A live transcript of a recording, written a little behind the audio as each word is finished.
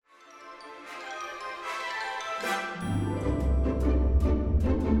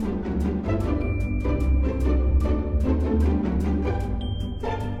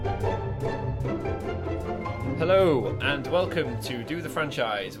Hello, and welcome to Do the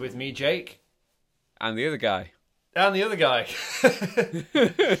Franchise with me, Jake. And the other guy. And the other guy.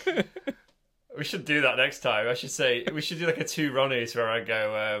 We should do that next time. I should say, we should do like a two Ronnies where I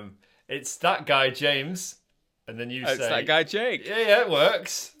go, it's that guy, James. And then you say... It's that guy, Jake. Yeah, it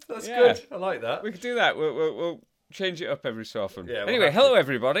works. That's good. I like that. We could do that. We'll change it up every so often. Yeah, anyway, hello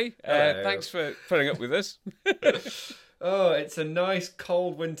everybody. Hello. Thanks for putting up with us. Oh, it's a nice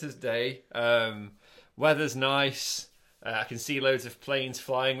cold winter's day. Weather's nice. I can see loads of planes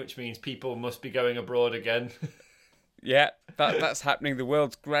flying, which means people must be going abroad again. Yeah, that's happening. The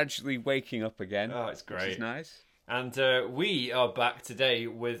world's gradually waking up again. Oh, it's great. Which is nice. And we are back today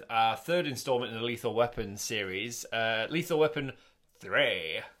with our third installment in the Lethal Weapon series, Lethal Weapon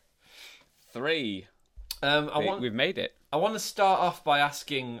 3. 3. We've made it. I want to start off by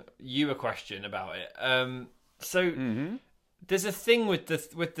asking you a question about it. There's a thing with the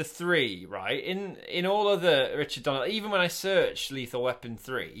 3, right? In all other Richard Donner, even when I search Lethal Weapon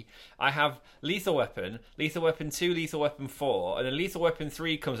 3, I have Lethal Weapon 2, Lethal Weapon 4, and then Lethal Weapon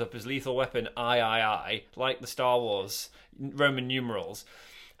 3 comes up as Lethal Weapon I, like the Star Wars Roman numerals.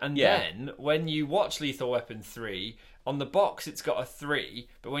 And then when you watch Lethal Weapon 3, on the box it's got a 3,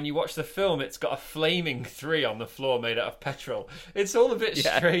 but when you watch the film it's got a flaming 3 on the floor made out of petrol. It's all a bit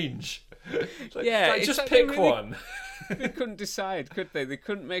strange. Just pick one. They couldn't decide, could they? They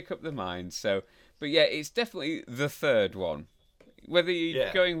couldn't make up their minds. So, but yeah, it's definitely the third one. Whether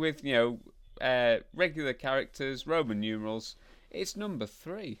you're going with regular characters, Roman numerals, it's number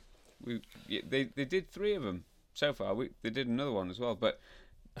 3. They did 3 of them so far. They did another one as well, but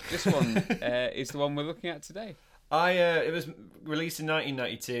this one is the one we're looking at today. It was released in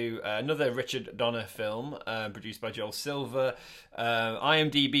 1992, another Richard Donner film, produced by Joel Silver.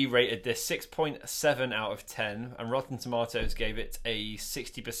 IMDb rated this 6.7 out of 10, and Rotten Tomatoes gave it a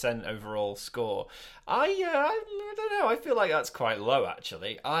 60% overall score. I don't know, I feel like that's quite low,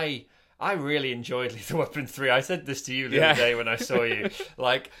 actually. I really enjoyed Lethal Weapon 3. I said this to you the other day when I saw you.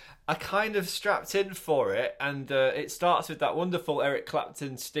 Like, I kind of strapped in for it, and it starts with that wonderful Eric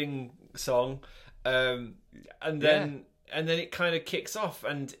Clapton Sting song. And then it kind of kicks off,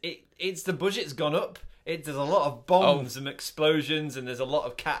 and it's the budget's gone up. There's a lot of bombs and explosions, and there's a lot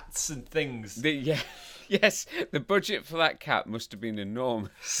of cats and things. Yes, the budget for that cat must have been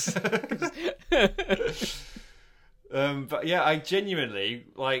enormous. But yeah, I genuinely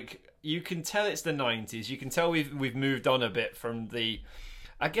you can tell it's the 90s. You can tell we've moved on a bit from the.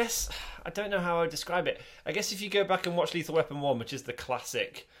 I guess I don't know how I would describe it. I guess if you go back and watch Lethal Weapon 1, which is the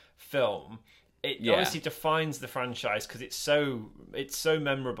classic film. It obviously defines the franchise because it's so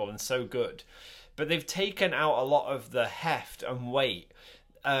memorable and so good. But they've taken out a lot of the heft and weight.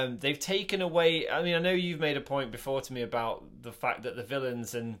 They've taken away... I mean, I know you've made a point before to me about the fact that the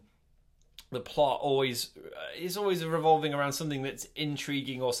villains and the plot is always revolving around something that's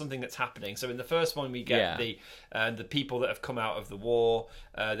intriguing or something that's happening. So in the first one, we get the people that have come out of the war.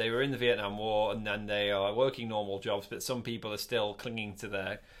 They were in the Vietnam War, and then they are working normal jobs, but some people are still clinging to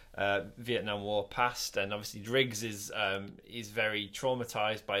their Vietnam War past, and obviously Driggs is very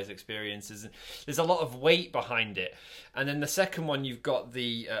traumatized by his experiences. There's a lot of weight behind it. And then the second one, you've got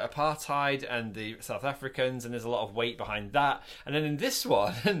the apartheid and the South Africans, and there's a lot of weight behind that. And then in this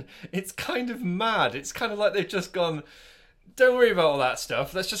one, it's kind of mad. It's kind of like they've just gone, don't worry about all that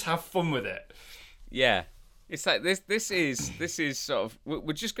stuff. Let's just have fun with it. Yeah, it's like this is sort of,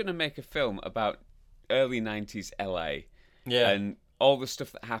 we're just going to make a film about early 90s LA. Yeah, and all the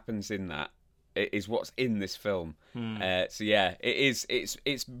stuff that happens in that is what's in this film. So yeah,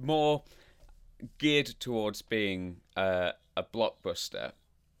 it's more geared towards being a blockbuster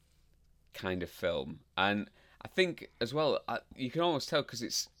kind of film, and I think as well you can almost tell because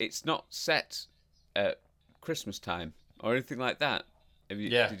it's not set at Christmas time or anything like that. Did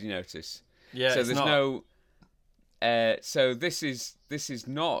you notice? Yeah. So there's no. So this is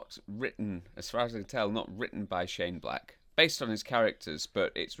not written, as far as I can tell, not written by Shane Black. Based on his characters,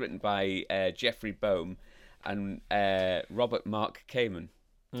 but it's written by Jeffrey Boehm and Robert Mark Kamen.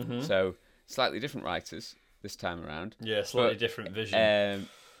 Mm-hmm. So slightly different writers this time around. Yeah, slightly different vision.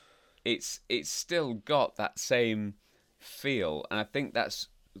 It's still got that same feel, and I think that's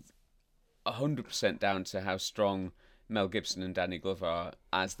 100% down to how strong Mel Gibson and Danny Glover are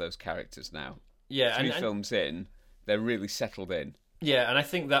as those characters now. Yeah, Three films in, they're really settled in. Yeah, and I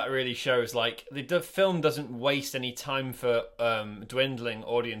think that really shows, like, the film doesn't waste any time for dwindling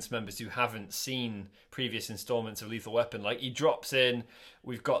audience members who haven't seen previous installments of Lethal Weapon. Like, he drops in,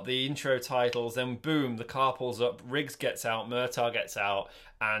 we've got the intro titles, then boom, the car pulls up, Riggs gets out, Murtaugh gets out,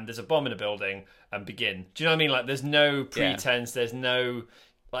 and there's a bomb in a building, and begin. Do you know what I mean? Like, there's no pretense, there's no...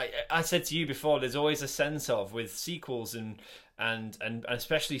 Like I said to you before, there's always a sense of, with sequels and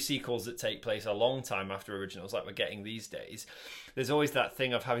especially sequels that take place a long time after originals, like we're getting these days, there's always that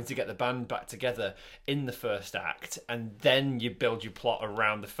thing of having to get the band back together in the first act, and then you build your plot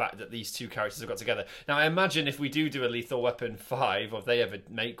around the fact that these two characters have got together. Now, I imagine if we do a Lethal Weapon 5, or if they ever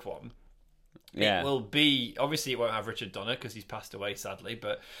make one, it will be, obviously it won't have Richard Donner because he's passed away sadly,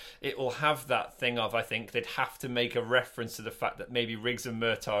 but it will have that thing of, I think they'd have to make a reference to the fact that maybe Riggs and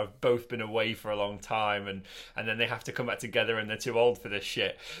Murtaugh have both been away for a long time, and then they have to come back together and they're too old for this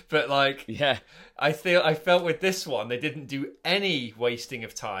shit. But like, I felt with this one they didn't do any wasting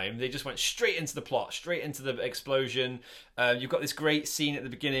of time. They just went straight into the plot, straight into the explosion. You've got this great scene at the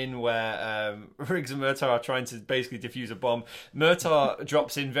beginning where Riggs and Murtaugh are trying to basically defuse a bomb. Murtaugh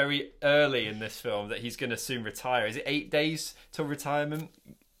drops in very early in this film that he's going to soon retire. Is it 8 days till retirement?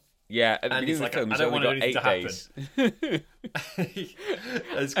 Yeah, at the beginning of the film, I don't want anything to happen.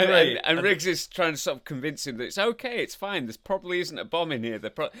 It's great. And Riggs is trying to sort of convince him that it's okay, it's fine, there probably isn't a bomb in here.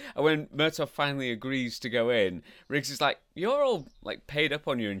 And when Murtaugh finally agrees to go in, Riggs is like, you're all like paid up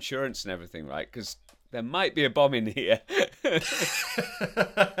on your insurance and everything, right? Because there might be a bomb in here.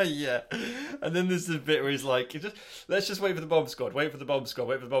 Yeah. And then there's the bit where he's like, let's just wait for the bomb squad, wait for the bomb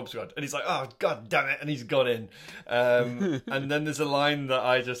squad. And he's like, oh, God damn it. And he's gone in. And then there's a line that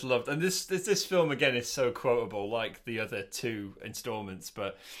I just loved. And this film, again, is so quotable, like the other two installments.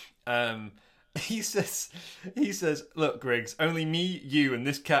 But he says, look, Griggs, only me, you, and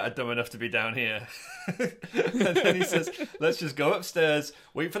this cat are dumb enough to be down here. And then he says, let's just go upstairs,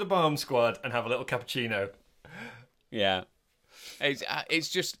 wait for the bomb squad, and have a little cappuccino. Yeah. It's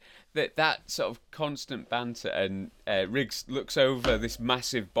just that sort of constant banter, and Riggs looks over this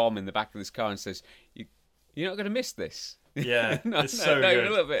massive bomb in the back of this car and says, you're not going to miss this. Yeah, it's so good. A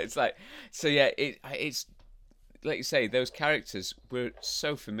little bit. It's like, so yeah, it's like you say, those characters, we're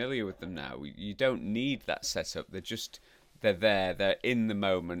so familiar with them now. You don't need that setup. They're there, they're in the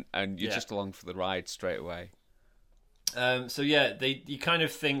moment, and you're just along for the ride straight away. So yeah, you kind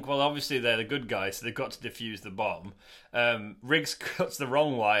of think, well, obviously they're the good guys, so they've got to defuse the bomb. Riggs cuts the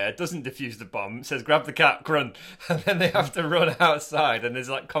wrong wire, doesn't defuse the bomb, says, grab the cat, run. And then they have to run outside, and there's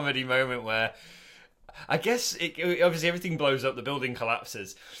like comedy moment where I guess obviously everything blows up, the building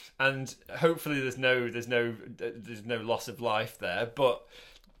collapses, and hopefully there's no loss of life there, but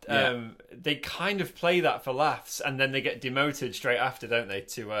they kind of play that for laughs, and then they get demoted straight after, don't they,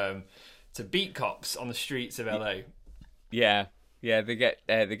 to beat cops on the streets of LA. Yeah, they get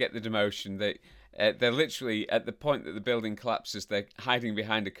the demotion. They're literally at the point that the building collapses. They're hiding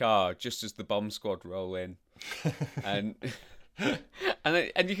behind a car just as the bomb squad roll in, and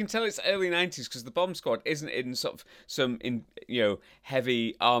you can tell it's early 90s because the bomb squad isn't in sort of some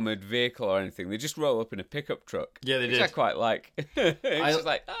heavy armored vehicle or anything. They just roll up in a pickup truck. Yeah, they did. Which I quite like. It's just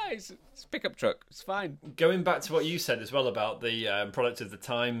like, it's a pickup truck. It's fine. Going back to what you said as well about the product of the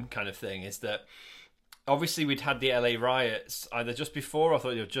time kind of thing, is that obviously we'd had the LA riots either just before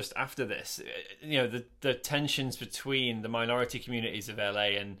or just after this. The tensions between the minority communities of LA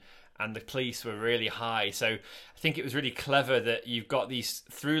and the police were really high. So I think it was really clever that you've got these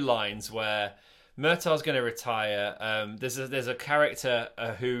through lines where Murtaugh's going to retire. There's a character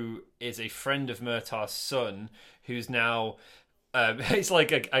who is a friend of Murtaugh's son, who's now it's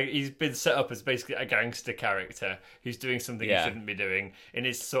like he's been set up as basically a gangster character who's doing something he shouldn't be doing in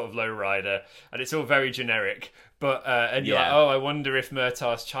his sort of lowrider, and it's all very generic. But and you're like, oh, I wonder if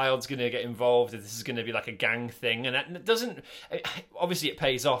Murtaugh's child's going to get involved, if this is going to be like a gang thing, and it doesn't. Obviously, it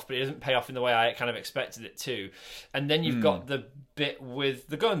pays off, but it doesn't pay off in the way I kind of expected it to. And then you've got the bit with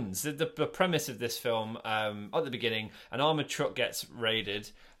the guns. The premise of this film at the beginning: an armored truck gets raided,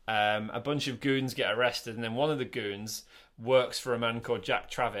 a bunch of goons get arrested, and then one of the goons works for a man called Jack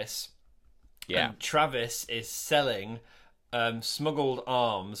Travis. Yeah, and Travis is selling smuggled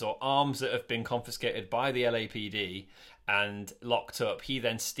arms, or arms that have been confiscated by the LAPD and locked up. He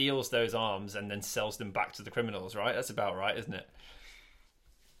then steals those arms and then sells them back to the criminals, right? That's about right, isn't it?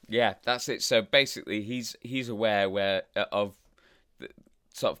 Yeah, that's it. So basically he's aware of the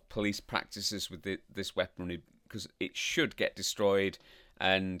sort of police practices with this weaponry, because it should get destroyed.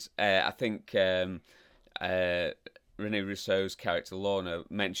 And I think Rene Russo's character Lorna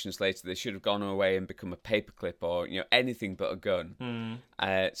mentions later, they should have gone away and become a paperclip or anything but a gun.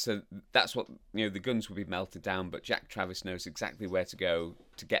 So that's what the guns would be melted down. But Jack Travis knows exactly where to go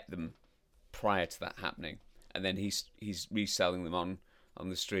to get them prior to that happening, and then he's reselling them on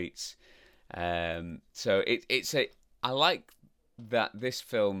the streets. So I like that this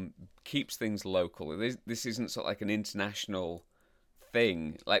film keeps things local. This isn't sort of like an international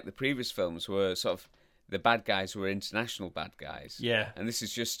thing like the previous films were. Sort of the bad guys were international bad guys. Yeah. And this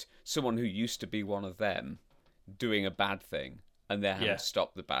is just someone who used to be one of them doing a bad thing, and they're having to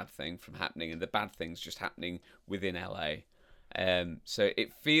stop the bad thing from happening, and the bad thing's just happening within LA. So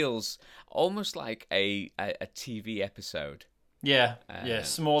it feels almost like a TV episode. Yeah,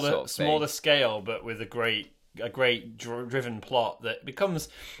 smaller sort of scale, but with a great driven plot that becomes,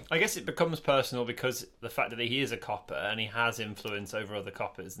 I guess it becomes personal because the fact that he is a copper and he has influence over other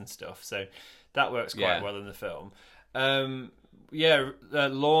coppers and stuff. So that works quite well in the film.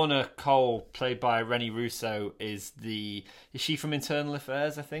 Lorna Cole, played by Rene Russo, is she from Internal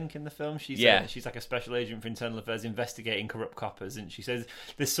Affairs, I think, in the film? She's like a special agent for Internal Affairs investigating corrupt coppers, and she says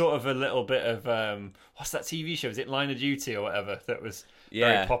there's sort of a little bit of what's that TV show? Is it Line of Duty or whatever that was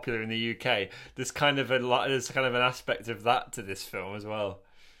very popular in the UK? There's kind of an aspect of that to this film as well.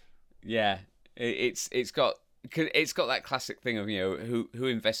 Yeah, it's got that classic thing of who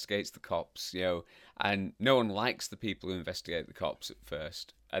investigates the cops, and no one likes the people who investigate the cops at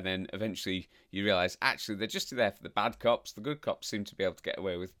first, and then eventually you realise actually they're just there for the bad cops. The good cops seem to be able to get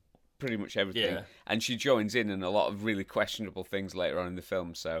away with pretty much everything, and she joins in a lot of really questionable things later on in the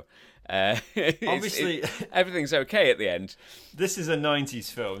film. So obviously everything's okay at the end. This is a 90s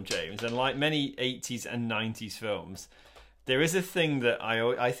film, James, and like many 80s and 90s films, there is a thing that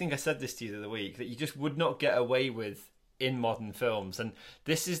I think I said this to you the other week, that you just would not get away with in modern films, and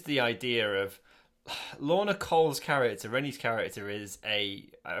this is the idea of Lorna Cole's character. Rene's character is a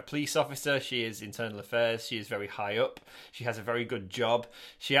police officer. She is Internal Affairs. She is very high up. She has a very good job.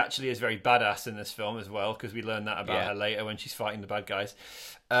 She actually is very badass in this film as well, because we learn that about her later when she's fighting the bad guys.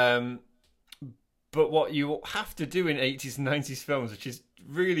 But what you have to do in 80s and 90s films, which is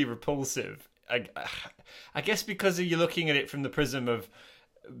really repulsive, I guess because you're looking at it from the prism of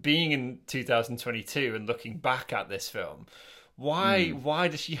being in 2022 and looking back at this film, why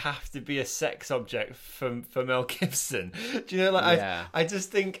does she have to be a sex object for Mel Gibson? Do you know, I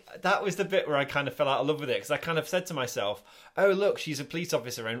just think that was the bit where I kind of fell out of love with it, because I kind of said to myself, oh look, she's a police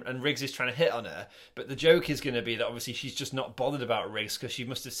officer and Riggs is trying to hit on her, but the joke is going to be that obviously she's just not bothered about Riggs because she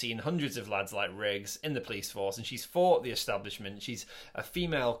must have seen hundreds of lads like Riggs in the police force, and she's fought the establishment. She's a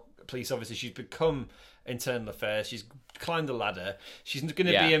female police officer. She's become Internal Affairs. She's climbed the ladder. She's going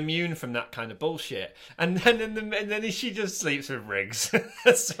to be immune from that kind of bullshit. And then she just sleeps with Riggs.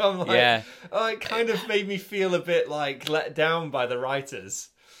 So I'm like, it kind of made me feel a bit like let down by the writers.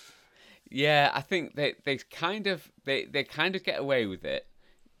 Yeah, I think they kind of get away with it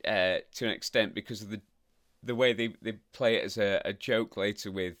to an extent because of the way they play it as a joke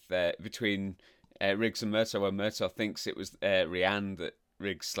later with between Riggs and Murtaugh, where Murtaugh thinks it was Rianne that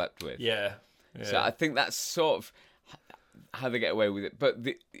Riggs slept with. Yeah. So I think that's sort of how they get away with it. But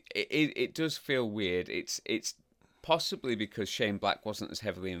it does feel weird. It's possibly because Shane Black wasn't as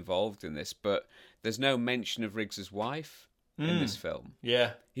heavily involved in this, but there's no mention of Riggs's wife in this film.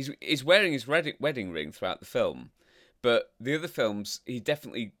 Yeah. He's wearing his wedding ring throughout the film, but the other films, he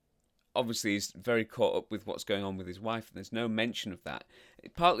definitely, obviously, is very caught up with what's going on with his wife, and there's no mention of that.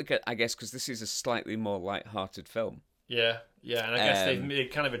 Partly, I guess, because this is a slightly more light-hearted film. Yeah, and I guess they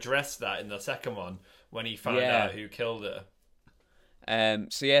kind of addressed that in the second one when he found out who killed her.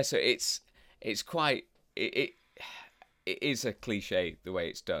 So it's quite it is a cliche the way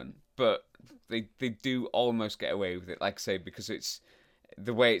it's done, but they do almost get away with it, like I say, because it's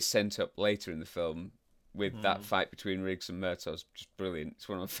the way it's sent up later in the film with that fight between Riggs and Murtaugh is just brilliant. It's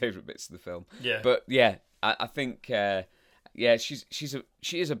one of my favourite bits of the film. Yeah, but I think.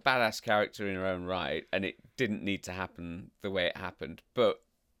 She is a badass character in her own right, and it didn't need to happen the way it happened. But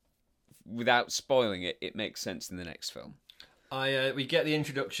without spoiling it, it makes sense in the next film. We get the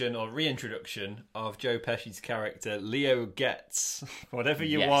introduction or reintroduction of Joe Pesci's character, Leo Getz. Whatever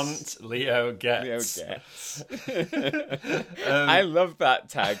you want, Leo Getz. Leo Getz. I love that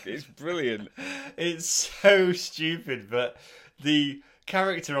tag. It's brilliant. It's so stupid, but the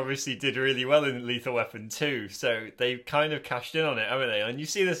character obviously did really well in Lethal Weapon 2, so they've kind of cashed in on it, haven't they? And you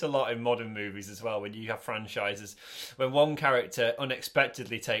see this a lot in modern movies as well, when you have franchises, when one character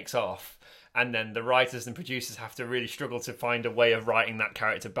unexpectedly takes off, and then the writers and producers have to really struggle to find a way of writing that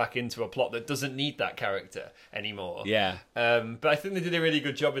character back into a plot that doesn't need that character anymore. Yeah. But I think they did a really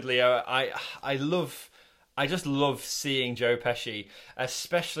good job with Leo. I I just love seeing Joe Pesci,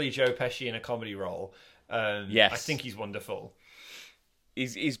 especially Joe Pesci in a comedy role. Yes. I think he's wonderful.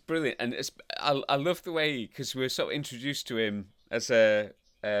 He's brilliant, and I love the way, because we're sort of introduced to him as a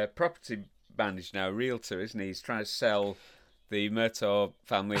property manager now, a realtor, isn't he? He's trying to sell the Murtaugh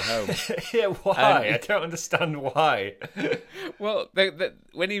family home. Yeah, why? I don't understand why. Well, when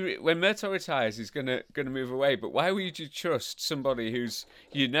Murtaugh retires, he's gonna move away. But why would you trust somebody who's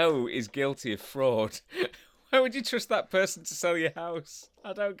is guilty of fraud? Why would you trust that person to sell your house?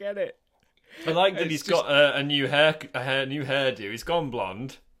 I don't get it. I like that he's got a new hairdo. He's gone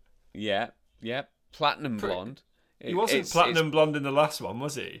blonde. Yeah, platinum blonde. He wasn't platinum blonde in the last one,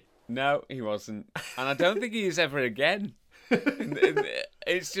 was he? No, he wasn't, and I don't think he is ever again.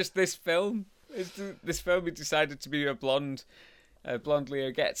 It's just this film. This film he decided to be a blonde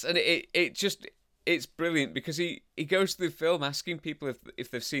Leo Getz, and it's brilliant because he goes through the film asking people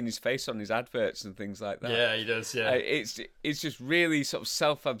if they've seen his face on his adverts and things like that. Yeah, he does. Yeah, it's just really sort of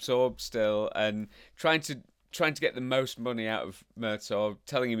self-absorbed still, and trying to get the most money out of Murtaugh,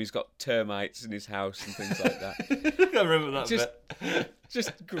 telling him he's got termites in his house and things like that. I remember that bit.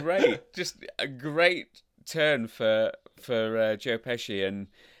 Just great, just a great turn for Joe Pesci, and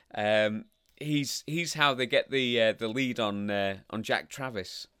he's how they get the lead on Jack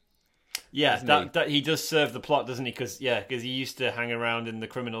Travis. Yeah, that he does serve the plot, doesn't he? Because he used to hang around in the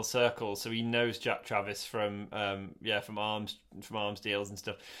criminal circle, so he knows Jack Travis from arms deals and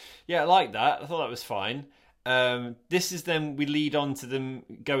stuff. Yeah, I like that. I thought that was fine. This is then we lead on to them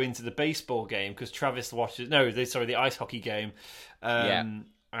going to the baseball game because Travis watches. The ice hockey game.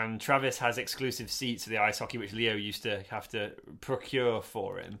 And Travis has exclusive seats for the ice hockey, which Leo used to have to procure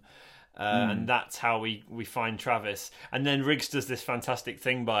for him. And that's how we find Travis. And then Riggs does this fantastic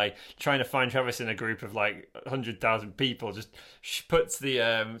thing by trying to find Travis in a group of like 100,000 people, just puts the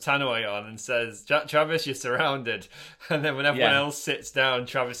tannoy on and says, Travis, you're surrounded. And then when everyone else sits down,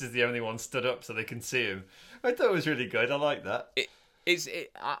 Travis is the only one stood up so they can see him. I thought it was really good. I like that.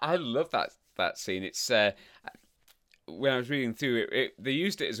 I love that scene. It's... when I was reading through it, they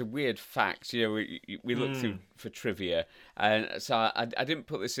used it as a weird fact. We looked through for trivia, and so I didn't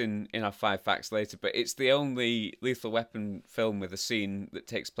put this in our 5 facts later, but it's the only Lethal Weapon film with a scene that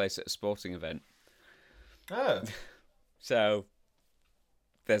takes place at a sporting event. Oh. So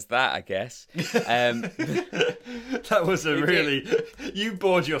there's that, I guess. That was you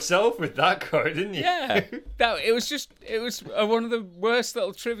bored yourself with that quote, didn't you? Yeah, it was one of the worst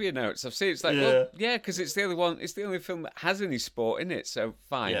little trivia notes I've seen. It's like, because it's the only film that has any sport in it, so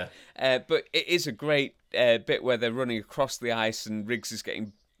fine. Yeah. But it is a great bit where they're running across the ice and Riggs is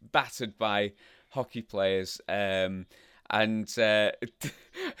getting battered by hockey players. And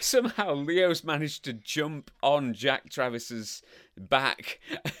somehow Leo's managed to jump on Jack Travis's back.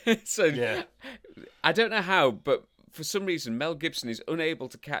 I don't know how, but for some reason Mel Gibson is unable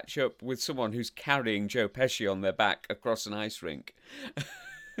to catch up with someone who's carrying Joe Pesci on their back across an ice rink.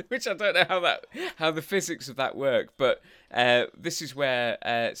 Which I don't know how the physics of that work, but this is where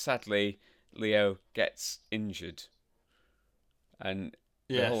sadly Leo gets injured, and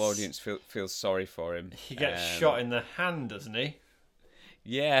the whole audience feels sorry for him. He gets shot in the hand, doesn't he?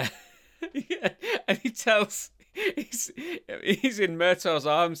 Yeah. And he tells... He's in Murtaugh's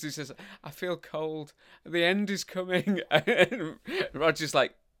arms. He says, I feel cold. The end is coming. And Roger's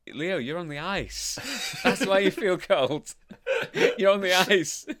like, Leo, you're on the ice. That's why you feel cold. You're on the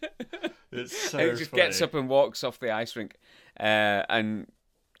ice. It's so and he just funny. gets up and walks off the ice rink. And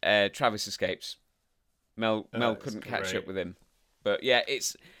Travis escapes. Mel couldn't catch up with him. But yeah,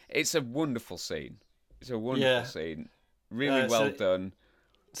 it's a wonderful scene. It's a wonderful scene. Really well done.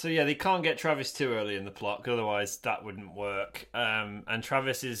 So yeah, they can't get Travis too early in the plot, because otherwise that wouldn't work. And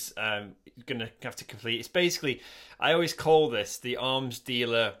Travis is going to have to complete... It's basically... I always call this the arms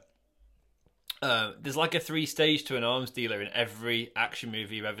dealer... there's like a 3-stage to an arms dealer in every action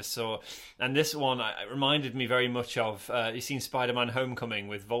movie you ever saw. And this one it reminded me very much of... you've seen Spider-Man Homecoming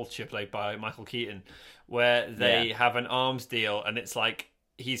with Vulture, played by Michael Keaton, where they have an arms deal, and it's like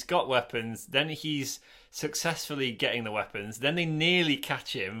he's got weapons, then he's successfully getting the weapons, then they nearly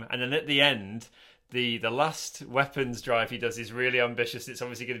catch him, and then at the end the last weapons drive he does is really ambitious. It's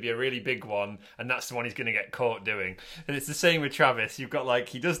obviously going to be a really big one, and that's the one he's going to get caught doing. And it's the same with Travis. You've got like,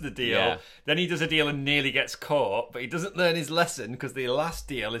 he does the deal, then he does a deal and nearly gets caught, but he doesn't learn his lesson because the last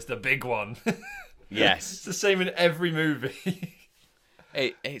deal is the big one. Yes. It's the same in every movie.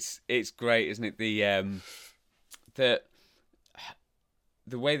 It's great, isn't it?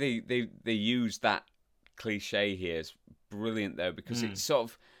 The way they use that cliche here is brilliant, though, because it's sort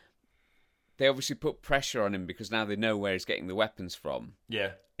of, they obviously put pressure on him because now they know where he's getting the weapons from.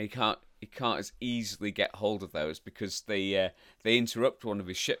 Yeah, he can't as easily get hold of those because they interrupt one of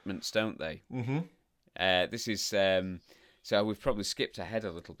his shipments, don't they? Mm-hmm. This is so we've probably skipped ahead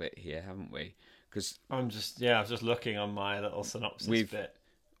a little bit here, haven't we? Because I was just looking on my little synopsis bit.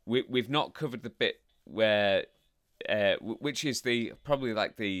 We've not covered the bit where, which is probably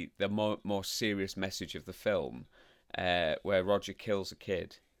like the more serious message of the film, where Roger kills a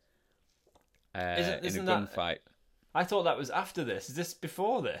kid in a gunfight. I thought that was after this. Is this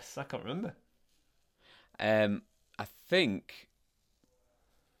before this? I can't remember. I think.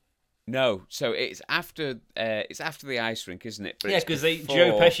 No, so it's after the ice rink, isn't it? But because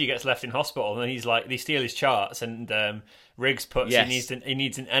Joe Pesci gets left in hospital, and he's like, they steal his charts, and Riggs puts he needs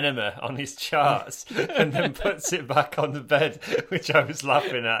an enema on his charts, and then puts it back on the bed, which I was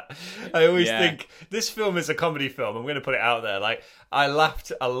laughing at. I always think this film is a comedy film. I'm going to put it out there. Like, I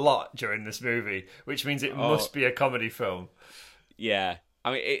laughed a lot during this movie, which means it must be a comedy film. Yeah,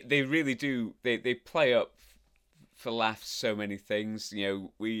 I mean, they really do. They play up for laughs so many things. You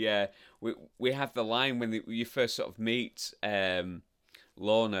know, we have the line when you first sort of meet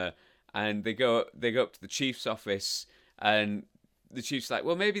Lorna, and they go up to the chief's office, and the chief's like,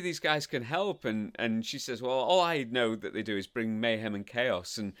 well, maybe these guys can help, and she says, well, all I know that they do is bring mayhem and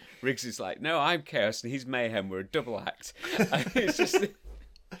chaos, and Riggs is like, no, I'm chaos and he's mayhem, we're a double act. And it's just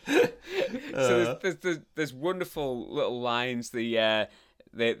so there's wonderful little lines. They're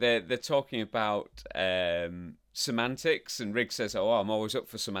talking about semantics, and Riggs says, "Oh, I'm always up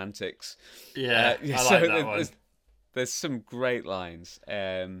for semantics." Yeah, I like that one. There's some great lines,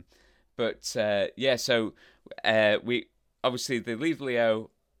 so we obviously they leave Leo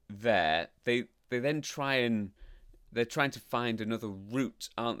there. They then they're trying to find another route,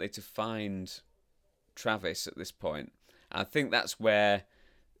 aren't they, to find Travis at this point? And I think that's where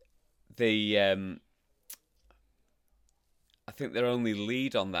I think their only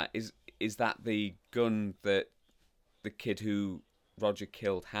lead on that is that the gun that the kid who Roger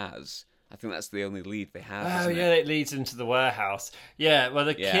killed has. I think that's the only lead they have. Oh yeah, it leads into the warehouse. Yeah, well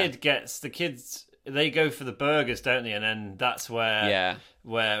the kids they go for the burgers, don't they? And then that's where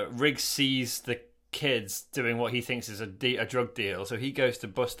Riggs sees the kids doing what he thinks is a drug deal. So he goes to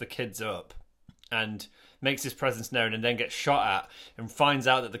bust the kids up and makes his presence known, and then gets shot at, and finds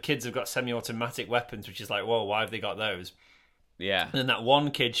out that the kids have got semi-automatic weapons, which is like, whoa, why have they got those? Yeah. And then that one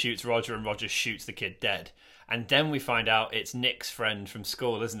kid shoots Roger, and Roger shoots the kid dead. And then we find out it's Nick's friend from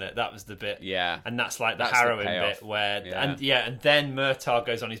school, isn't it? That was the bit. Yeah. And that's like the harrowing bit where... And then Murtaugh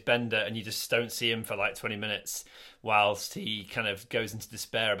goes on his bender, and you just don't see him for like 20 minutes whilst he kind of goes into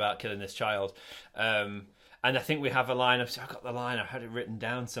despair about killing this child. And I think we have a line of... I've got the line, I had it written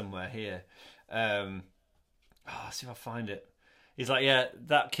down somewhere here. Let's see if I find it. He's like, yeah,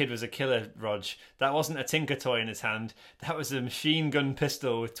 that kid was a killer, Rog. That wasn't a Tinker toy in his hand. That was a machine gun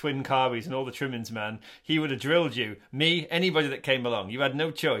pistol with twin carbies and all the trimmings, man. He would have drilled you. Me, anybody that came along. You had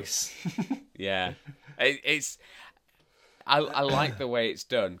no choice. Yeah. I like the way it's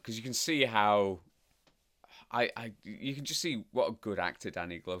done, because you can see how... you can just see what a good actor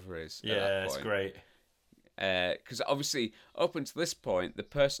Danny Glover is. Yeah, it's great. Because obviously, up until this point, the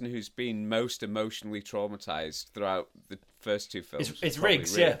person who's been most emotionally traumatized throughout the first two films it's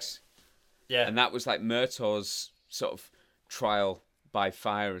Riggs. Yeah. And that was like Murtaugh's sort of trial by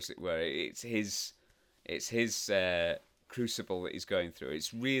fire, as it were. It's his crucible that he's going through.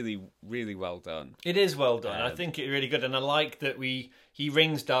 It's really, really well done. It is well done. I think it's really good, and I like that he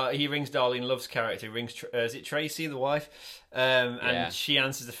rings Darlene Love's character. He rings is it Tracy, the wife? And she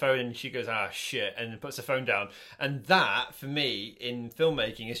answers the phone, and she goes, shit, and puts the phone down. And that, for me, in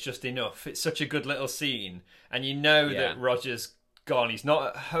filmmaking, is just enough. It's such a good little scene, and you know that Roger's gone. He's not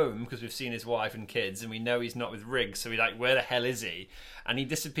at home because we've seen his wife and kids, and we know he's not with Riggs, so we're like, where the hell is he? And he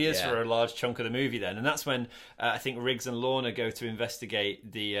disappears for a large chunk of the movie then. And that's when I think Riggs and Lorna go to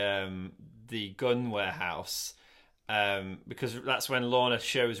investigate the gun warehouse, because that's when Lorna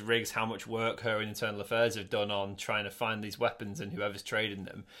shows Riggs how much work her and Internal Affairs have done on trying to find these weapons and whoever's trading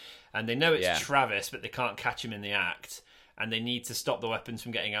them. And they know it's Travis, but they can't catch him in the act. And they need to stop the weapons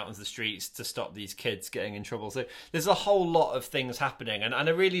from getting out onto the streets to stop these kids getting in trouble. So there's a whole lot of things happening. And I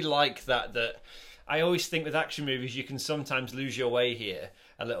really like that I always think with action movies, you can sometimes lose your way here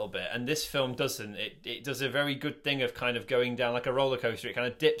a little bit. And this film doesn't. It does a very good thing of kind of going down like a roller coaster. It kind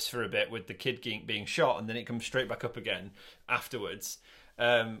of dips for a bit with the kid being shot, and then it comes straight back up again afterwards.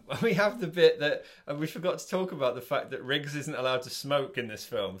 we have the bit that we forgot to talk about the fact that Riggs isn't allowed to smoke in this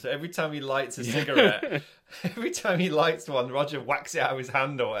film. So every time he lights a cigarette, every time he lights one, Roger whacks it out of his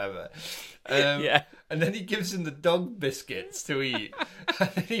hand or whatever. And then he gives him the dog biscuits to eat. And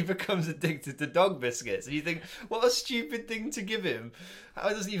then he becomes addicted to dog biscuits. And you think, what a stupid thing to give him. How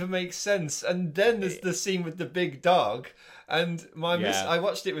it doesn't even make sense. And then there's the scene with the big dog. And I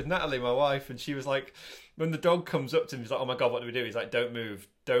watched it with Natalie, my wife, and she was like, when the dog comes up to him, he's like, oh my God, what do we do? He's like, don't move,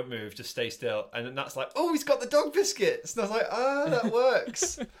 just stay still. And then that's like, oh, he's got the dog biscuits. And I was like, that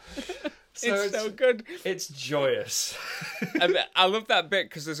works. It's so good. It's joyous. I love that bit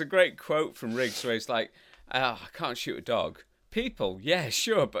because there's a great quote from Riggs where he's like, I can't shoot a dog. People, yeah,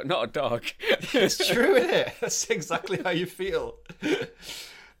 sure, but not a dog. It's true, isn't it? That's exactly how you feel.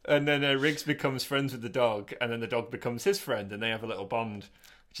 And then Riggs becomes friends with the dog, and then the dog becomes his friend, and they have a little bond,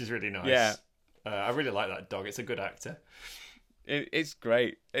 which is really nice. Yeah. I really like that dog. It's a good actor. It's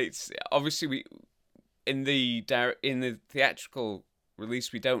great. It's obviously in the theatrical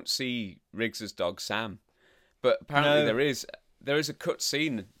release we don't see Riggs's dog Sam, but apparently there is a cut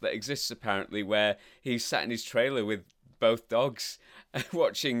scene that exists apparently where he's sat in his trailer with both dogs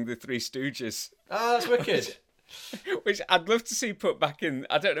watching the Three Stooges. Oh, that's wicked. Which I'd love to see put back in.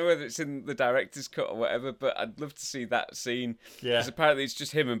 I don't know whether it's in the director's cut or whatever, but I'd love to see that scene. Yeah. Because apparently it's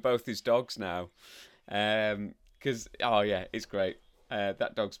just him and both his dogs now. Because, it's great.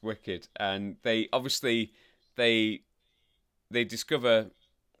 That dog's wicked. And they discover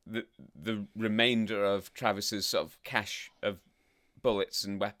the remainder of Travis's sort of cache of bullets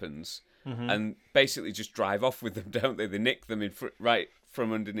and weapons, and basically just drive off with them, don't they? They nick them right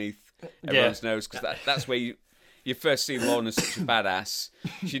from underneath everyone's nose, because that's where you first see Lorna such a badass.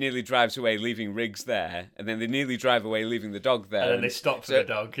 She nearly drives away, leaving Riggs there, and then they nearly drive away, leaving the dog there. And then they stop for the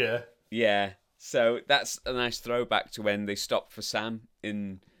dog, yeah. Yeah, so that's a nice throwback to when they stopped for Sam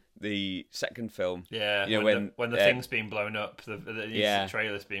in the second film. Yeah, when the thing's being blown up, the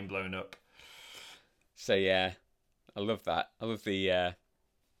trailer's being blown up. So yeah, I love that. I love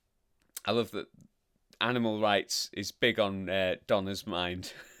that animal rights is big on Donna's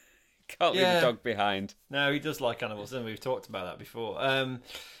mind. Can't leave the dog behind. No, he does like animals, and we've talked about that before. And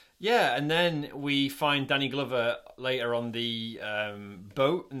then we find Danny Glover later on the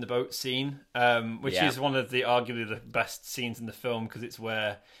boat, in the boat scene, which is one of arguably the best scenes in the film, because it's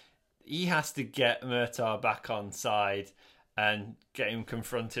where he has to get Murtaugh back on side and get him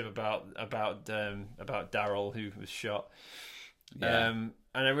confrontive about Daryl, who was shot. And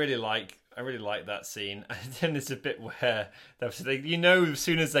I really like that scene. And then there's a bit where as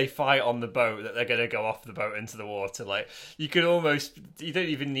soon as they fight on the boat that they're going to go off the boat into the water. Like, you don't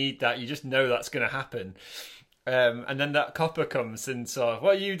even need that. You just know that's going to happen. And then that copper comes and so,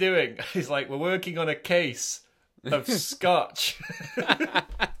 what are you doing? He's like, we're working on a case of scotch.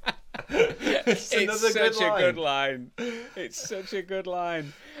 It's such a good line. It's such a good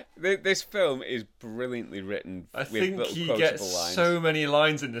line. This film is brilliantly written. I think he gets so many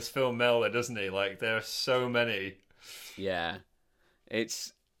lines in this film, Mel, doesn't he? Like, there are so many. Yeah,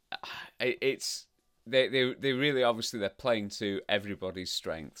 it's they really, obviously they're playing to everybody's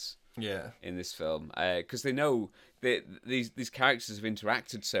strengths. Yeah, in this film, because they know that these characters have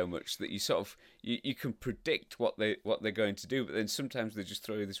interacted so much that you sort of you can predict what they're going to do, but then sometimes they just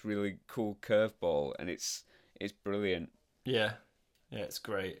throw you this really cool curveball, and it's brilliant. Yeah, it's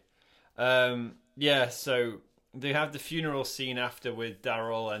great. So they have the funeral scene after with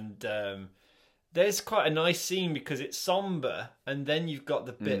Daryl, and there's quite a nice scene because it's somber, and then you've got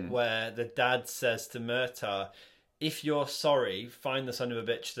the bit where the dad says to Murtaugh, if you're sorry, find the son of a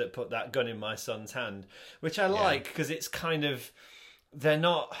bitch that put that gun in my son's hand, which I like, because it's kind of, they're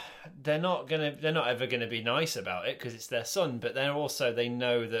not ever gonna be nice about it because it's their son, but they're also, they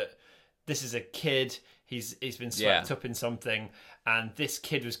know that this is a kid. He's been swept up in something, and this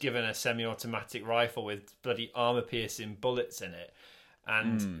kid was given a semi-automatic rifle with bloody armor-piercing bullets in it.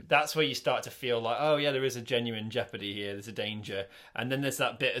 And that's where you start to feel like, oh yeah, there is a genuine jeopardy here, there's a danger. And then there's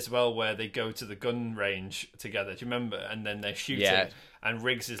that bit as well where they go to the gun range together, do you remember? And then they're shooting, and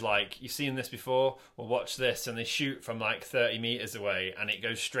Riggs is like, you've seen this before? Well, watch this. And they shoot from like 30 metres away, and it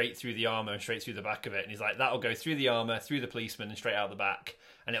goes straight through the armour and straight through the back of it. And he's like, that'll go through the armour, through the policeman, and straight out the back.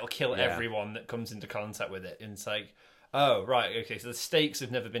 And it'll kill everyone that comes into contact with it. And it's like, oh, right, okay, so the stakes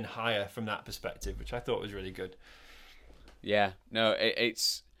have never been higher from that perspective, which I thought was really good. Yeah, no,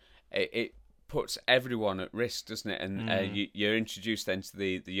 it puts everyone at risk, doesn't it? And you're introduced then to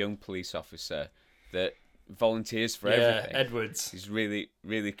the young police officer that volunteers for everything. Edwards. He's really,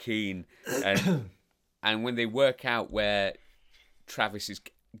 really keen. And when they work out where Travis is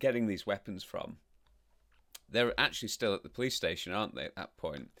getting these weapons from, they're actually still at the police station, aren't they, at that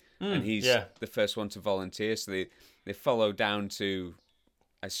point? And he's the first one to volunteer, so they follow down to,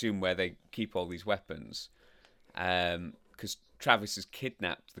 I assume, where they keep all these weapons. Because Travis has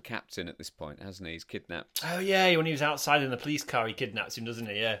kidnapped the captain at this point, hasn't he? He's kidnapped. Oh, yeah, when he was outside in the police car, he kidnaps him, doesn't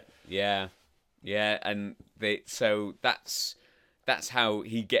he? Yeah. Yeah, and so that's how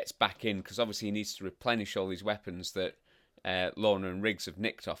he gets back in, because obviously he needs to replenish all these weapons that Lorna and Riggs have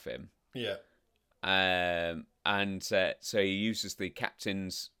nicked off him. Yeah. And so he uses the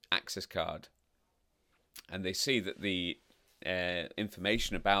captain's access card, and they see that the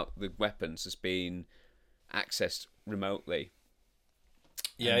information about the weapons has been accessed remotely.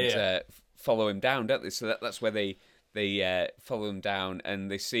 Follow him down, don't they? So that's where they follow him down, and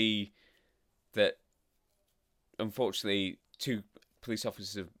they see that unfortunately 2 police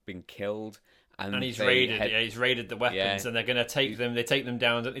officers have been killed. And he's raided. He's raided the weapons, and they're going to take them. They take them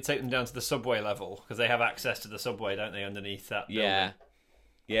down. They take them down to the subway level, because they have access to the subway, don't they? Underneath that building.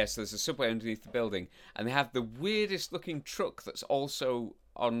 Yeah. So there's a subway underneath the building, and they have the weirdest looking truck that's also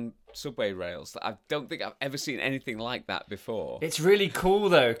on subway rails. That I don't think I've ever seen anything like that before. It's really cool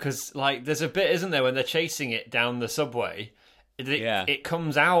though, because like there's a bit, isn't there, when they're chasing it down the subway. It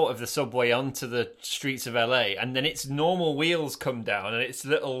comes out of the subway onto the streets of LA, and then its normal wheels come down, and its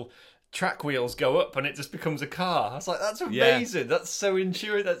little track wheels go up, and it just becomes a car. I was like, that's amazing. That's so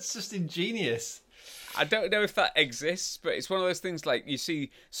intuitive. That's just ingenious. I don't know if that exists, but it's one of those things, like you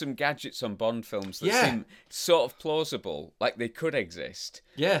see some gadgets on Bond films that seem sort of plausible, like they could exist.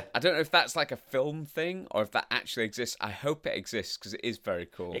 Yeah. I don't know if that's like a film thing or if that actually exists. I hope it exists, because it is very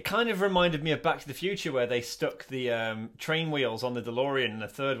cool. It kind of reminded me of Back to the Future, where they stuck the train wheels on the DeLorean in the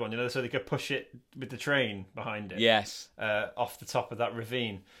third one, so they could push it with the train behind it. Yes. Off the top of that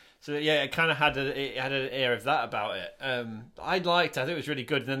ravine. So yeah, it kind of had an air of that about it. I liked it. I think it was really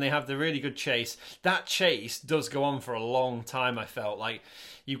good. And then they have the really good chase. That chase does go on for a long time, I felt. Like,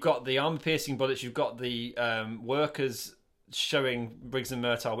 you've got the armor-piercing bullets, you've got the workers showing Briggs and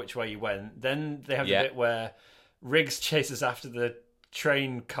Murtaugh which way you went. Then they have the bit where Riggs chases after the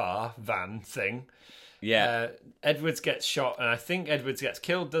train car van thing. Yeah. Edwards gets shot, and I think Edwards gets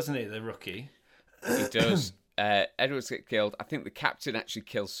killed, doesn't he, the rookie? He does. Edwards gets killed. I think the captain actually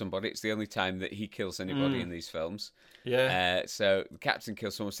kills somebody. It's the only time that he kills anybody in these films. Yeah. So the captain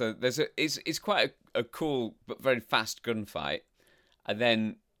kills someone. So it's quite a cool but very fast gunfight. And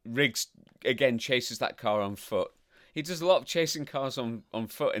then Riggs again chases that car on foot. He does a lot of chasing cars on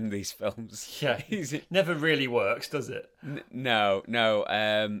foot in these films. Yeah, it never really works, does it? No.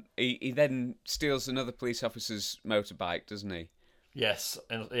 He then steals another police officer's motorbike, doesn't he? Yes,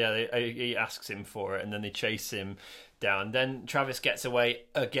 and he asks him for it, and then they chase him down. Then Travis gets away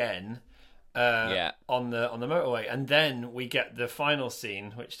again on the motorway, and then we get the final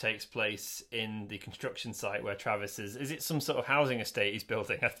scene, which takes place in the construction site where Travis is it some sort of housing estate he's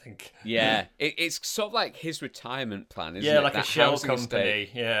building, I think. Yeah, it's sort of like his retirement plan, isn't it? Yeah, like that a shell company.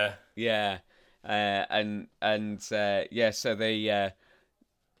 Estate. Yeah. So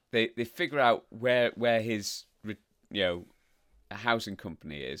they figure out where his a housing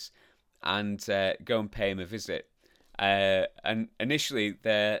company is, and go and pay him a visit. And initially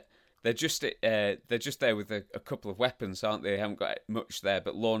they're just there with a couple of weapons, aren't they? They haven't got much there,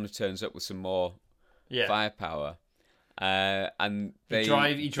 but Lorna turns up with some more firepower. And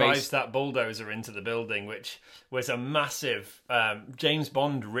he drives that bulldozer into the building, which was a massive. James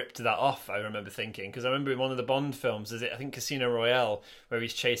Bond ripped that off, I remember thinking, because I remember in one of the Bond films, I think Casino Royale, where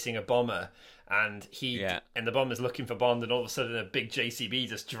he's chasing a bomber. And and the bomber's looking for Bond, and all of a sudden a big JCB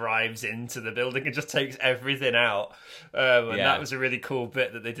just drives into the building and just takes everything out. That was a really cool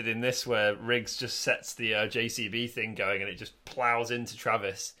bit that they did in this, where Riggs just sets the JCB thing going, and it just plows into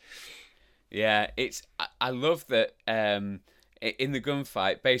Travis. Yeah, I love that in the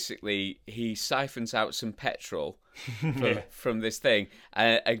gunfight, basically, he siphons out some petrol from this thing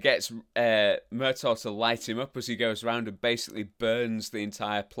and gets Murtaugh to light him up as he goes around and basically burns the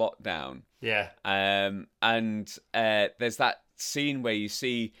entire plot down. Yeah. And there's that scene where you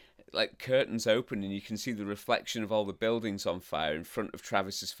see like curtains open and you can see the reflection of all the buildings on fire in front of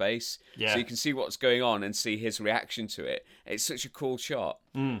Travis's face. Yeah. So you can see what's going on and see his reaction to it. It's such a cool shot.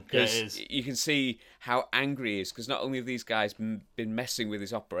 It is. You can see how angry he is, because not only have these guys been messing with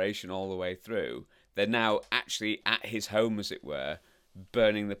his operation all the way through, they're now actually at his home, as it were,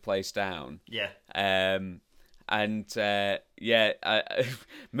 burning the place down. Yeah.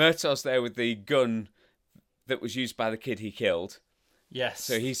 Murtaugh's there with the gun that was used by the kid he killed. Yes.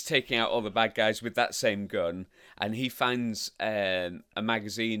 So he's taking out all the bad guys with that same gun, and he finds a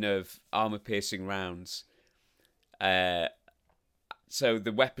magazine of armor-piercing rounds. so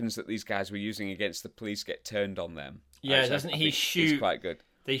the weapons that these guys were using against the police get turned on them. Yeah, doesn't he shoot? It's quite good.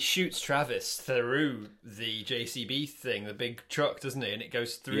 They shoots Travis through the JCB thing, the big truck, doesn't he? And it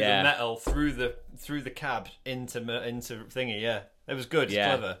goes through the metal, through the cab into thingy. Yeah, it was good. It's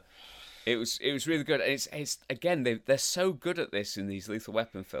clever. It was really good. It's again, they're so good at this in these Lethal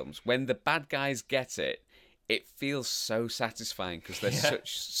Weapon films. When the bad guys get it, it feels so satisfying because they're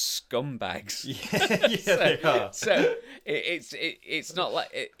such scumbags. Yeah, they are. So it's not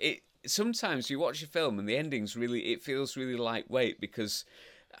like it. Sometimes you watch a film and the ending's it feels really lightweight because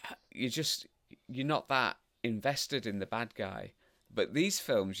you're not that invested in the bad guy. But these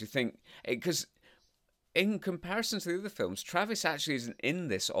films, you think, because in comparison to the other films, Travis actually isn't in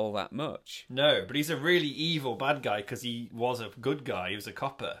this all that much. No, but he's a really evil bad guy because he was a good guy. He was a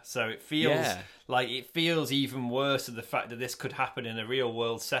copper. So it feels even worse of the fact that this could happen in a real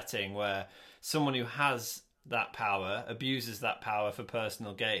world setting where someone who has that power abuses that power for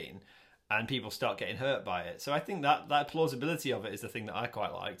personal gain and people start getting hurt by it. So I think that plausibility of it is the thing that I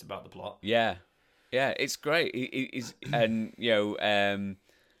quite liked about the plot. Yeah, it's great. He's and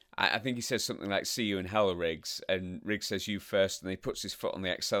I think he says something like "See you in hell, Riggs," and Riggs says "you first," and he puts his foot on the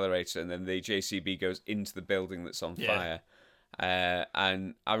accelerator, and then the JCB goes into the building that's on fire.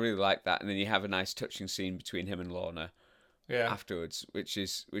 And I really like that. And then you have a nice touching scene between him and Lorna afterwards, which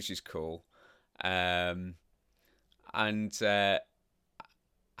is cool. And I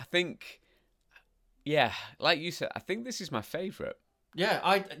think, like you said, I think this is my favourite. Yeah,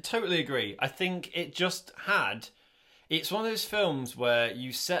 I totally agree. I think it just had... It's one of those films where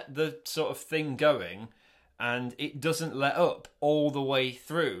you set the sort of thing going and it doesn't let up all the way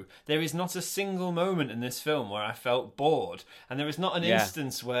through. There is not a single moment in this film where I felt bored. And there is not an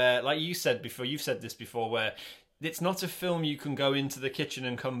instance where, like you said before, you've said this before, where it's not a film you can go into the kitchen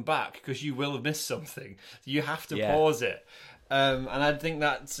and come back because you will have missed something. You have to pause it. And I think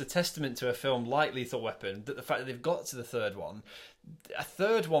that's a testament to a film like Lethal Weapon, that the fact that they've got to the third one. A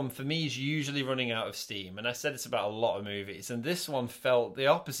third one, for me, is usually running out of steam. And I said this about a lot of movies. And this one felt the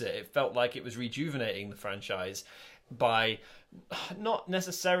opposite. It felt like it was rejuvenating the franchise by not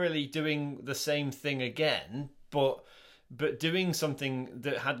necessarily doing the same thing again, but doing something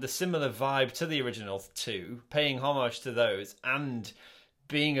that had the similar vibe to the original two, paying homage to those, and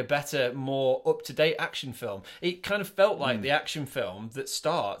being a better, more up-to-date action film. It kind of felt like the action film that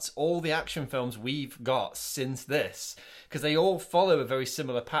starts all the action films we've got since this, because they all follow a very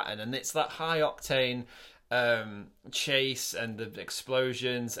similar pattern, and it's that high-octane chase and the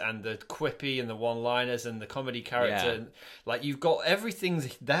explosions and the quippy and the one-liners and the comedy character. And, like, you've got everything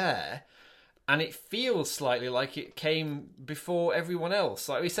there, and it feels slightly like it came before everyone else.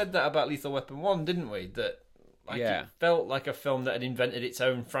 Like, we said that about Lethal Weapon 1, didn't we? That it felt like a film that had invented its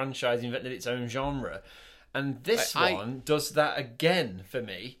own franchise, invented its own genre. And this one does that again for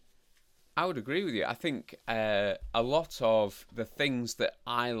me. I would agree with you. I think a lot of the things that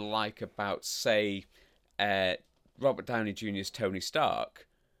I like about, say, Robert Downey Jr.'s Tony Stark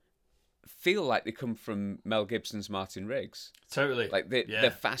feel like they come from Mel Gibson's Martin Riggs. Totally. Like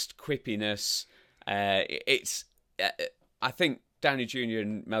the fast quippiness. I think Downey Jr.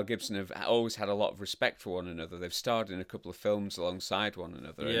 and Mel Gibson have always had a lot of respect for one another. They've starred in a couple of films alongside one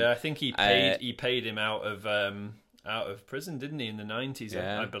another. Yeah, I think he paid him out of prison, didn't he, in the 90s,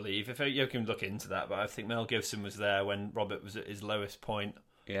 I believe. If you can look into that, but I think Mel Gibson was there when Robert was at his lowest point.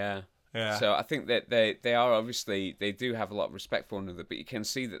 Yeah. So I think that they are obviously, they do have a lot of respect for one another, but you can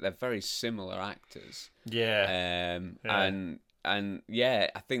see that they're very similar actors. Yeah. And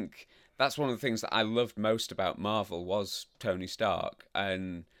I think that's one of the things that I loved most about Marvel was Tony Stark,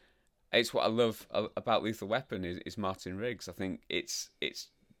 and it's what I love about Lethal Weapon is Martin Riggs. I think it's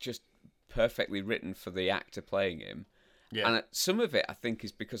just perfectly written for the actor playing him. Yeah. And some of it, I think,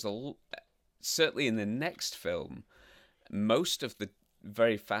 is because certainly in the next film, most of the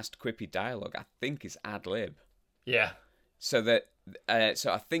very fast, quippy dialogue, I think, is ad-lib. Yeah. So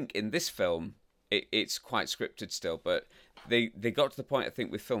I think in this film, it's quite scripted still, but they got to the point, I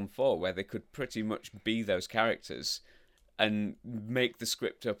think, with film 4 where they could pretty much be those characters and make the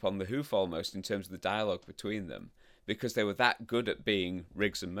script up on the hoof almost in terms of the dialogue between them, because they were that good at being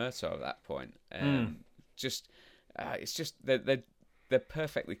Riggs and Murtaugh at that point. It's just they're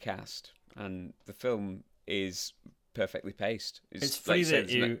perfectly cast, and the film is perfectly paced. It's funny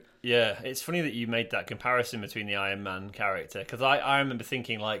it's funny that you made that comparison between the Iron Man character, because I remember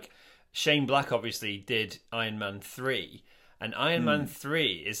thinking, like, Shane Black obviously did Iron Man 3, and Iron Man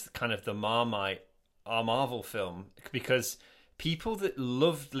 3 is kind of the Marmite, our Marvel film, because people that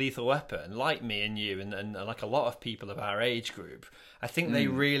loved Lethal Weapon, like me and you, and like a lot of people of our age group, I think they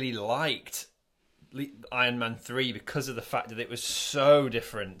really liked Iron Man 3 because of the fact that it was so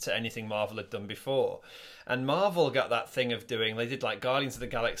different to anything Marvel had done before. And Marvel got that thing of doing, they did like Guardians of the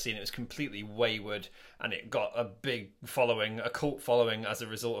Galaxy, and it was completely wayward, and it got a big following, a cult following as a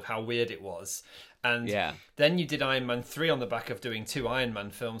result of how weird it was. And then you did Iron Man 3 on the back of doing 2 Iron Man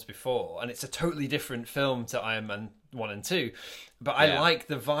films before, and it's a totally different film to Iron Man 1 and 2. But I like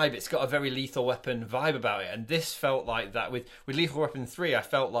the vibe. It's got a very Lethal Weapon vibe about it, and this felt like that. With Lethal Weapon 3, I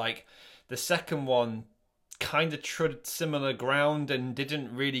felt like the second one kind of trod similar ground and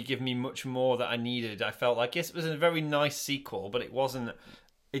didn't really give me much more that I needed. I felt like, yes, it was a very nice sequel, but it wasn't...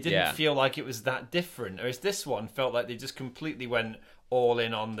 It didn't feel like it was that different. Whereas this one felt like they just completely went all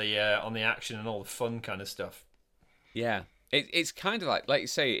in on the action and all the fun kind of stuff. Yeah, it's kind of like you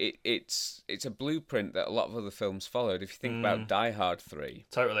say, it's a blueprint that a lot of other films followed. If you think about Die Hard 3,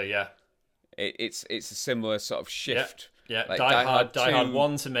 totally, yeah, it's a similar sort of shift. Yeah. Like Die Hard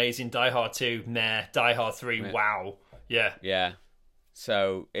 1's amazing. Die Hard 2, nah. Die Hard 3, wow. Yeah.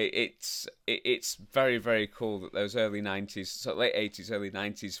 So it's very, very cool that those early 90s, so late 80s, early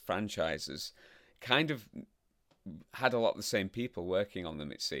 90s franchises kind of had a lot of the same people working on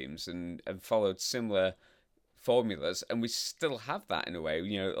them, it seems, and followed similar formulas, and we still have that in a way.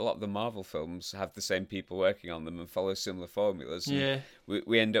 You know, a lot of the Marvel films have the same people working on them and follow similar formulas. Yeah.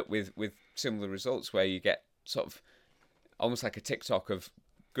 We end up with similar results where you get sort of almost like a TikTok of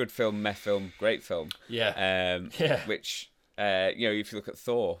good film, meh film, great film. Yeah. Which, if you look at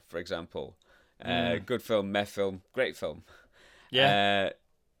Thor, for example, good film, meh film, great film. Yeah.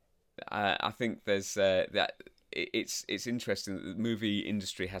 I think there's that. It's interesting that the movie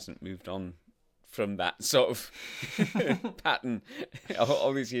industry hasn't moved on from that sort of pattern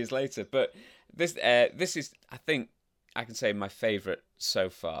all these years later. But this is, I think, I can say, my favourite so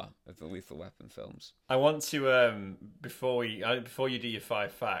far of the Lethal Weapon films. I want to, before you do your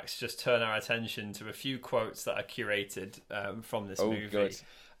 5 facts, just turn our attention to a few quotes that are curated from this movie. Good.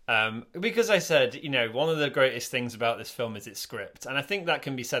 Because I said, one of the greatest things about this film is its script, and I think that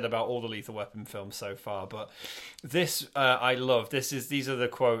can be said about all the Lethal Weapon films so far. But this, I love. These are the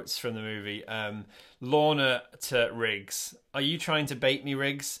quotes from the movie. Lorna to Riggs: "Are you trying to bait me,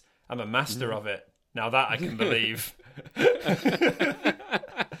 Riggs? I'm a master of it. Now that I can believe."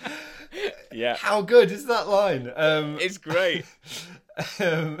 Yeah. How good is that line? It's great.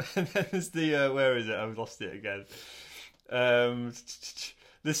 And then there's the where is it? I've lost it again.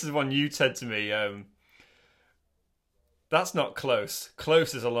 This is one you said to me. That's not close.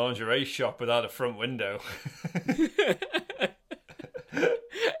 Close is a lingerie shop without a front window.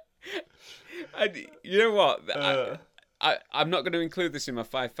 And you know what? I'm not going to include this in my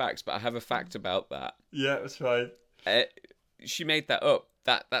 5 facts, but I have a fact about that. Yeah, that's fine. She made that up.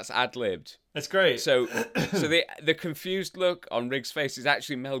 That's ad-libbed. It's great. So the confused look on Riggs' face is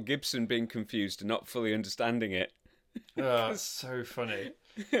actually Mel Gibson being confused and not fully understanding it. Oh, it's so funny.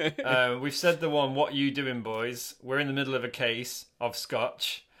 We've said the one, "What you doing, boys?" We're in the middle of a case of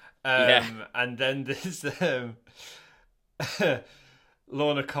scotch. And then there's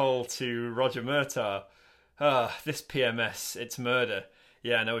Lorna Cole to Roger Murtaugh. This PMS, it's murder.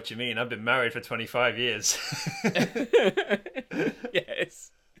 Yeah, I know what you mean. I've been married for 25 years.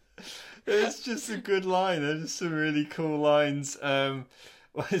 Yes. It's just a good line. There's just some really cool lines.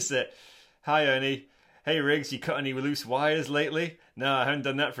 What is it? "Hi, Ernie. Hey, Riggs, you cut any loose wires lately?" "No, I haven't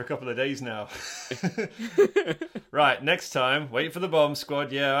done that for a couple of days now." "Right, next time, wait for the bomb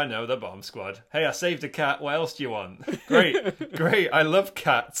squad." "Yeah, I know, the bomb squad." "Hey, I saved a cat. What else do you want?" Great. I love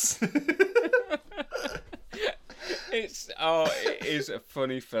cats. It is a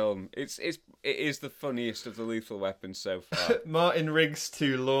funny film. It is the funniest of the Lethal Weapons so far. Martin Riggs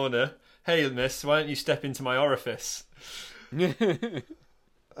to Lorna: "Hey, miss, why don't you step into my orifice?"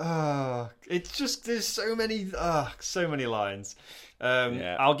 It's just, there's so many lines.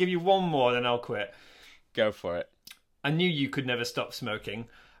 I'll give you one more, then I'll quit. Go for it. "I knew you could never stop smoking.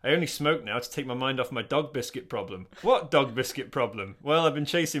 I only smoke now to take my mind off my dog biscuit problem." "What dog biscuit problem?" "Well, I've been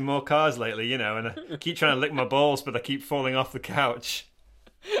chasing more cars lately, and I keep trying to lick my balls, but I keep falling off the couch."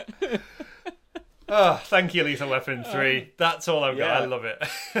 Thank you, Lethal Weapon 3. That's all I've got. I love it.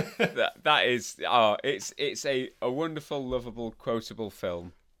 that is, it's a wonderful, lovable, quotable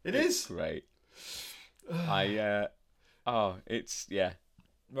film. It's great. It's, yeah.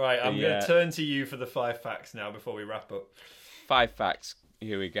 Right, I'm going to turn to you for the 5 facts now before we wrap up. 5 facts.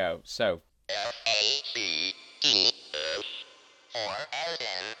 Here we go. So, F-A-C-E-S, or as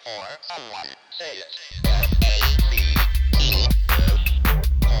in, or someone. Say it.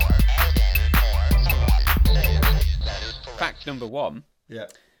 Fact number 1. Yeah.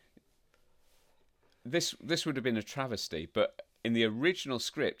 This would have been a travesty, but in the original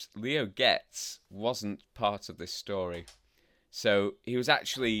script, Leo Getz wasn't part of this story. So he was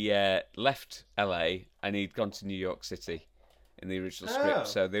actually left LA and he'd gone to New York City in the original script.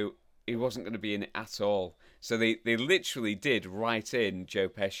 So he wasn't going to be in it at all. So they literally did write in Joe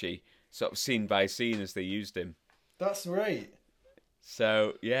Pesci, sort of scene by scene as they used him. That's right.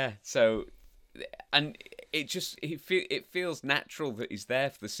 So yeah, and it feels natural that he's there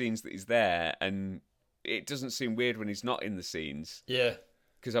for the scenes that he's there, and it doesn't seem weird when he's not in the scenes. Yeah,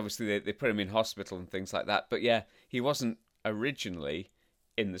 because obviously they put him in hospital and things like that. But yeah, he wasn't originally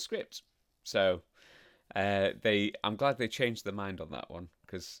in the script, so I'm glad they changed their mind on that one,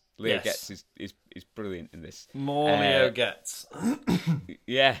 because Leo Getz is brilliant in this. More Leo Getz.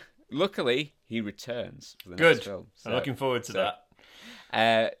 Yeah, luckily he returns for the next film. So, I'm looking forward to that.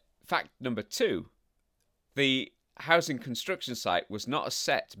 Fact number 2: the housing construction site was not a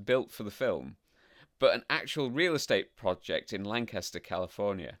set built for the film, but an actual real estate project in Lancaster,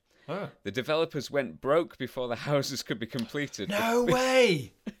 California. Oh. The developers went broke before the houses could be completed. No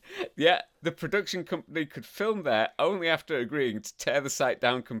way! Yeah, the production company could film there only after agreeing to tear the site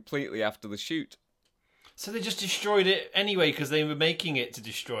down completely after the shoot. So they just destroyed it anyway because they were making it to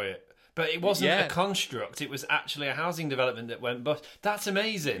destroy it. But it wasn't a construct, it was actually a housing development that went bust. That's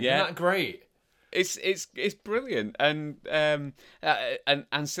amazing. Yeah. Isn't that great? It's brilliant. And an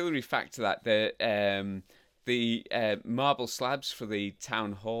ancillary fact to that, the marble slabs for the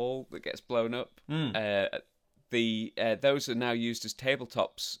town hall that gets blown up, those are now used as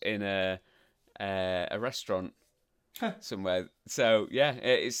tabletops in a restaurant somewhere. So yeah,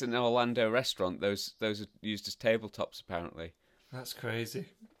 it's an Orlando restaurant. Those are used as tabletops apparently. That's crazy.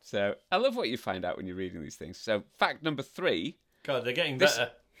 So I love what you find out when you're reading these things. So fact number 3. God, they're getting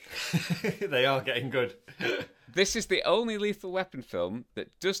better. They are getting good. This is the only Lethal Weapon film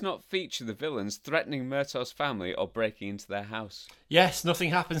that does not feature the villains threatening Murtaugh's family or breaking into their house. Yes,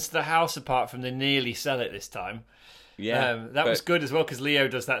 nothing happens to the house apart from they nearly sell it this time. Yeah, that was good as well, because Leo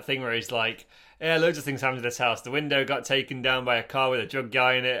does that thing where he's like, yeah, loads of things happened to this house. The window got taken down by a car with a drug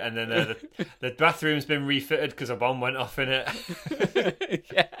guy in it, and then the bathroom's been refitted because a bomb went off in it.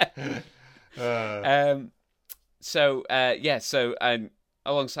 And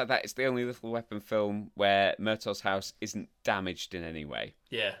alongside that, it's the only Lethal Weapon film where Murtaugh's house isn't damaged in any way.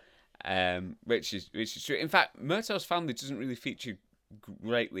 Yeah. Which is true. In fact, Murtaugh's family doesn't really feature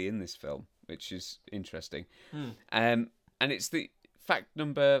greatly in this film, which is interesting. And it's the fact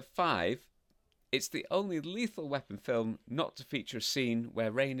number 5. It's the only Lethal Weapon film not to feature a scene where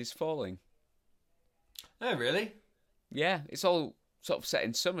rain is falling. Oh, really? Yeah, it's all sort of set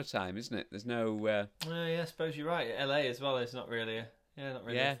in summertime, isn't it? There's no... yeah, I suppose you're right. LA as well is not really a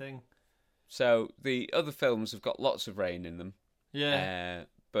thing. So the other films have got lots of rain in them. Yeah.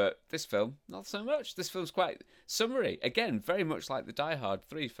 But this film, not so much. This film's quite summery. Again, very much like the Die Hard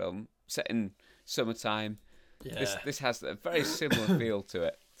 3 film, set in summertime. Yeah. This has a very similar feel to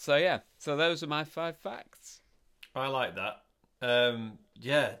it. So yeah, so those are my 5 facts. I like that.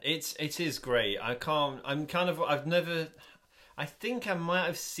 Yeah, it is great. I think I might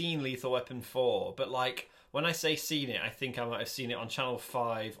have seen Lethal Weapon 4, but like when I say seen it, I think I might have seen it on Channel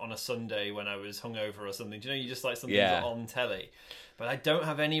 5 on a Sunday when I was hungover or something. Do you know, you just like something on telly. But I don't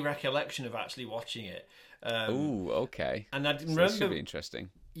have any recollection of actually watching it. Ooh, okay. And I remember, this should be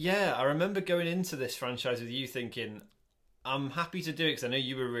interesting. Yeah, I remember going into this franchise with you thinking, I'm happy to do it because I know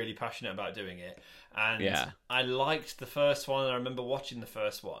you were really passionate about doing it. And I liked the first one, and I remember watching the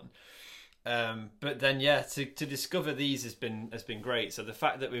first one. But then, to discover these has been great. So the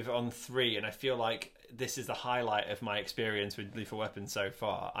fact that we've on 3, and I feel like this is the highlight of my experience with Lethal Weapon so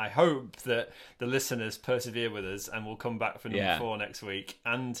far. I hope that the listeners persevere with us and we'll come back for number 4 next week.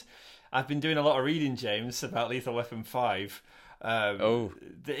 And I've been doing a lot of reading, James, about Lethal Weapon 5.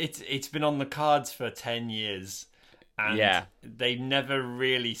 It's been on the cards for 10 years. And they never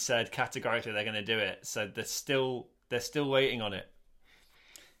really said categorically they're going to do it. So they're still waiting on it.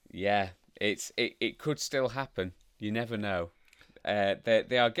 Yeah, it could still happen. You never know.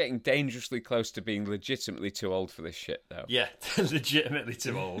 They are getting dangerously close to being legitimately too old for this shit, though. Yeah, legitimately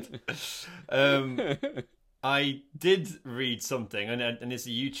too old. I did read something, and it's a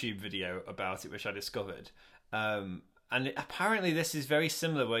YouTube video about it, which I discovered. Apparently this is very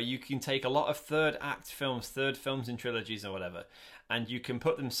similar, where you can take a lot of third films in trilogies or whatever, and you can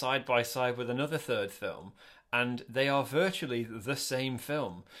put them side by side with another third film, and they are virtually the same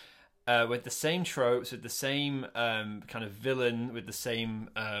film. With the same tropes, with the same kind of villain, with the same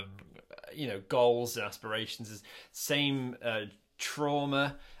goals and aspirations, same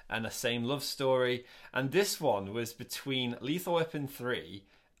trauma and the same love story. And this one was between Lethal Weapon 3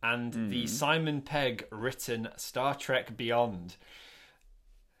 and the Simon Pegg written Star Trek Beyond.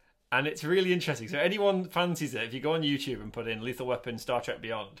 And it's really interesting. So anyone fancies it, if you go on YouTube and put in Lethal Weapon Star Trek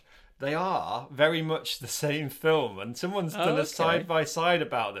Beyond, they are very much the same film. And someone's done a side-by-side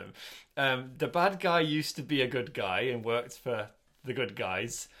about them. The bad guy used to be a good guy and worked for the good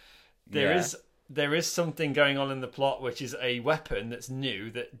guys. There is something going on in the plot, which is a weapon that's new,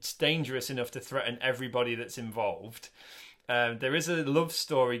 that's dangerous enough to threaten everybody that's involved. There is a love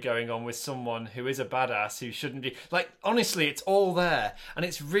story going on with someone who is a badass who shouldn't be. Like, honestly, it's all there. And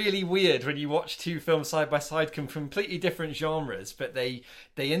it's really weird when you watch two films side by side, come from completely different genres, but they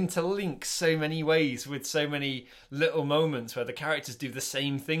interlink so many ways with so many little moments where the characters do the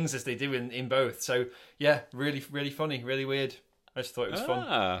same things as they do in both. So, yeah, really, really funny, really weird. I just thought it was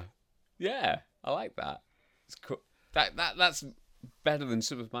fun. Yeah, I like that. It's cool. That's better than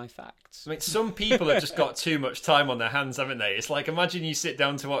some of my facts. I mean, some people have just got too much time on their hands, haven't they? It's like, imagine you sit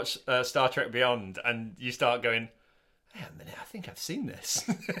down to watch Star Trek Beyond and you start going, "Hey, a minute, I think I've seen this."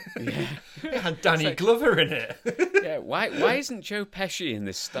 Yeah. It had Danny Glover in it. Yeah, why isn't Joe Pesci in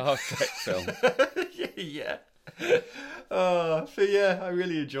this Star Trek film? Yeah. So yeah, I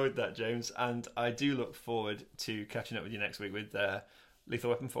really enjoyed that, James, and I do look forward to catching up with you next week with Lethal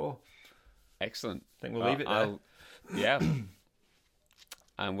Weapon 4. Excellent. I think we'll leave it there. Yeah.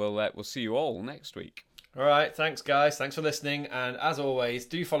 And we'll see you all next week. All right, thanks guys. Thanks for listening, and as always,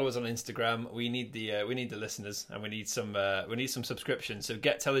 do follow us on Instagram. We need the listeners, and we need some subscriptions. So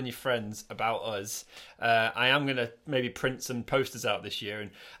get telling your friends about us. I am gonna maybe print some posters out this year,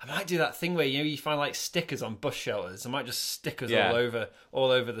 and I might do that thing where you find like stickers on bus shelters. I might just stick us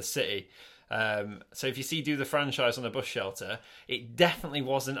all over the city. So if you see Do the Franchise on a bus shelter, it definitely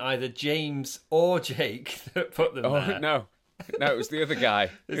wasn't either James or Jake that put them there. No, it was the other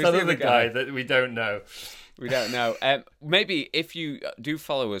guy. It's that other guy that we don't know. We don't know. Maybe if you do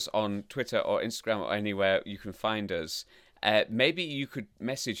follow us on Twitter or Instagram or anywhere you can find us, maybe you could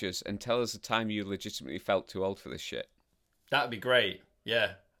message us and tell us the time you legitimately felt too old for this shit. That'd be great.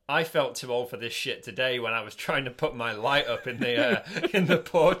 Yeah. I felt too old for this shit today when I was trying to put my light up in the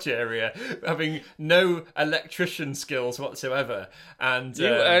porch area, having no electrician skills whatsoever. And you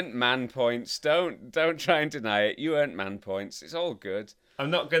earned man points. Don't try and deny it. You earned man points. It's all good. I'm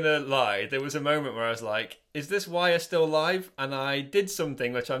not gonna lie. There was a moment where I was like, "Is this wire still live?" And I did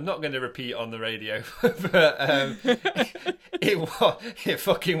something which I'm not going to repeat on the radio, but it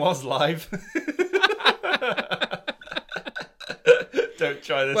fucking was live. Don't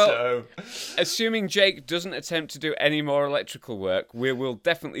try this at home. Assuming Jake doesn't attempt to do any more electrical work, we will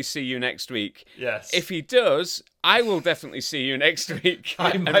definitely see you next week. Yes. If he does, I will definitely see you next week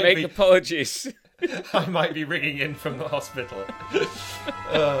and make apologies. I might be ringing in from the hospital.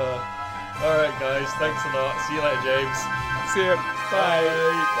 All right, guys. Thanks a lot. See you later, James. See you. Bye.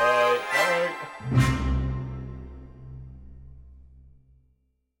 Bye. Bye.